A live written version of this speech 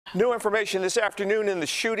New information this afternoon in the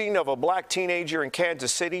shooting of a black teenager in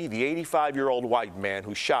Kansas City. The 85-year-old white man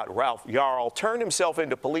who shot Ralph Yarl turned himself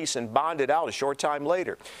into police and bonded out a short time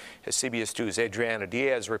later. As CBS News Adriana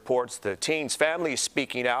Diaz reports, the teen's family is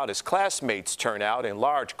speaking out as classmates turn out in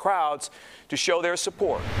large crowds to show their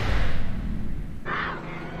support.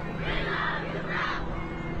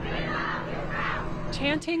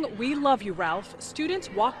 Chanting, "We love you, Ralph," students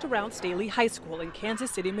walked around Staley High School in Kansas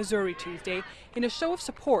City, Missouri Tuesday in a show of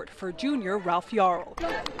support for junior Ralph Yarl.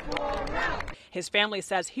 His family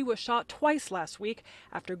says he was shot twice last week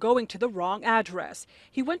after going to the wrong address.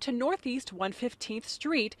 He went to Northeast 115th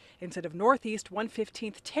Street instead of Northeast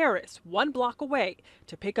 115th Terrace, 1 block away,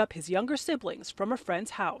 to pick up his younger siblings from a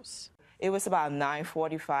friend's house. It was about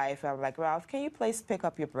 9:45. I'm like, Ralph, can you please pick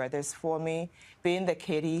up your brothers for me? Being the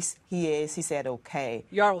kid he said okay.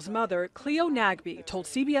 Yarl's mother, Cleo Nagby, told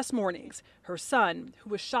CBS Mornings her son,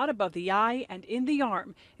 who was shot above the eye and in the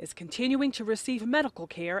arm, is continuing to receive medical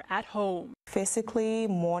care at home. Physically,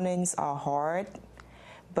 mornings are hard,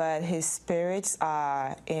 but his spirits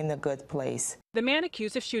are in a good place. The man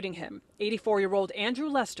accused of shooting him, 84-year-old Andrew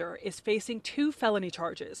Lester, is facing 2 felony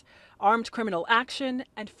charges: armed criminal action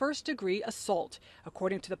and first-degree assault.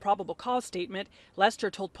 According to the probable cause statement, Lester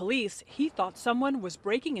told police he thought someone was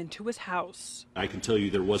breaking into his house. I can tell you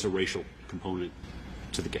there was a racial component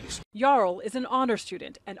to the case. Yarl is an honor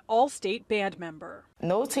student and all-state band member.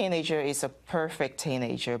 No teenager is a perfect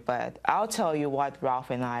teenager, but I'll tell you what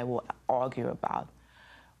Ralph and I will argue about.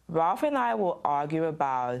 Ralph and I will argue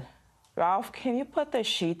about, Ralph, can you put the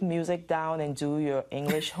sheet music down and do your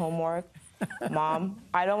English homework? Mom,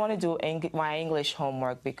 I don't want to do my English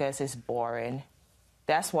homework because it's boring.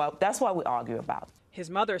 That's what we argue about. His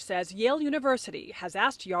mother says Yale University has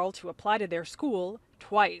asked Yarl to apply to their school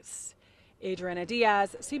twice. Adriana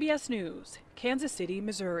Diaz, CBS News, Kansas City,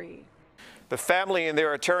 Missouri. The family and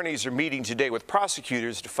their attorneys are meeting today with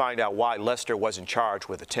prosecutors to find out why Lester wasn't charged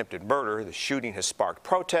with attempted murder. The shooting has sparked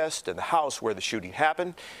protest, and the house where the shooting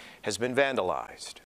happened has been vandalized.